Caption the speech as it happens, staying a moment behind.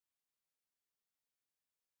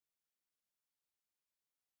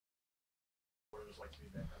like to be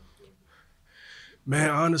back on the field? Man,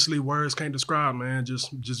 honestly, words can't describe, man.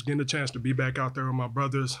 Just getting a chance to be back out there with my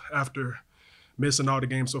brothers after missing all the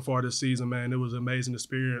games so far this season, man. It was an amazing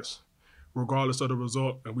experience, regardless of the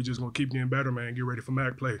result. And we just gonna keep getting better, man. Get ready for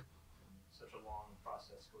MAC play. Such a long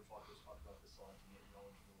process. Coach Walker's talked about this a lot to get you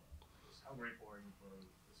eligible. Just how grateful are you for the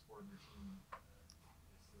support of your team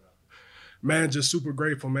throughout this? Man, just super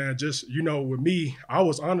grateful, man. Just, with me, I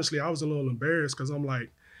was a little embarrassed because I'm like,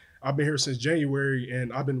 I've been here since January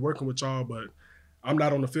and I've been working with y'all, but I'm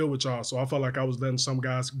not on the field with y'all. So I felt like I was letting some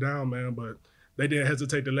guys down, man. But they didn't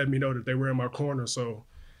hesitate to let me know that they were in my corner. So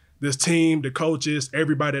this team, the coaches,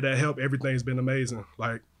 everybody that helped, everything's been amazing.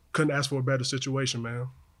 Like, couldn't ask for a better situation, man.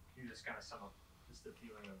 Can you just kind of sum up just the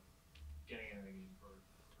feeling of getting in a game for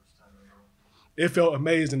the first time in a row? It felt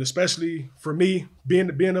amazing, especially for me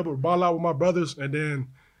being able to ball out with my brothers, and then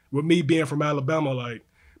with me being from Alabama, like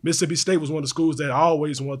Mississippi State was one of the schools that I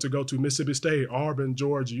always wanted to go to. Mississippi State, Auburn,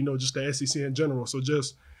 Georgia, just the SEC in general. So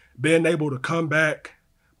just being able to come back,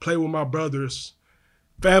 play with my brothers,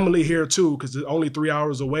 family here too, because it's only 3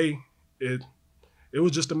 hours away. It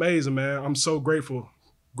was just amazing, man. I'm so grateful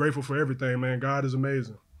for everything, man. God is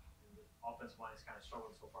amazing. The offensive line has kind of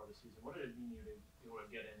struggled so far this season. What did it mean you to be able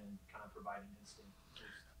to get in and kind of provide an instant boost?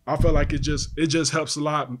 I feel like it just helps a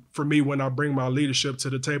lot for me when I bring my leadership to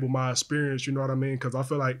the table, my experience, you know what I mean? Because I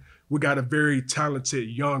feel like we got a very talented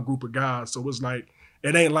young group of guys. So it's like,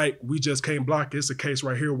 it ain't like we just can't block it. It's a case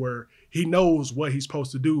right here where he knows what he's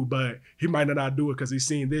supposed to do, but he might not do it because he's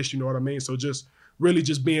seen this, you know what I mean? So just really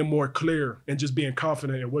just being more clear and just being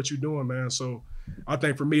confident in what you're doing, man. So I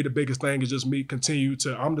think for me, the biggest thing is just me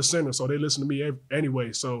I'm the center, so they listen to me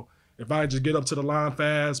anyway. So if I just get up to the line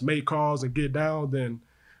fast, make calls, and get down, then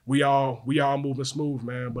we all moving smooth,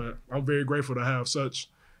 man. But I'm very grateful to have such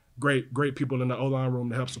great people in the O-line room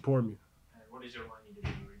to help support me. And what is your line need to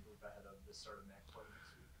do to regroup ahead of this sort of MAC play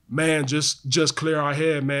next week? Man, just clear our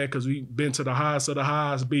head, man, because we've been to the highest of the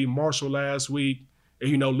highs, beat Marshall last week,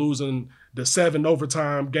 and, losing the 7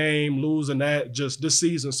 overtime game, losing that. Just this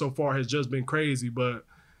season so far has just been crazy, but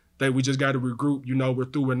we just got to regroup. We're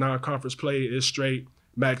through with non-conference play. It's straight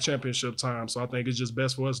MAC championship time, so I think it's just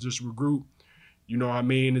best for us to just regroup, you know what I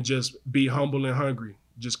mean, and just be humble and hungry.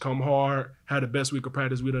 Just come hard, have the best week of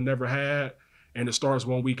practice we'd have never had, and it starts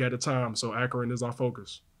 1 week at a time, so Akron is our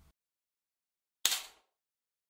focus.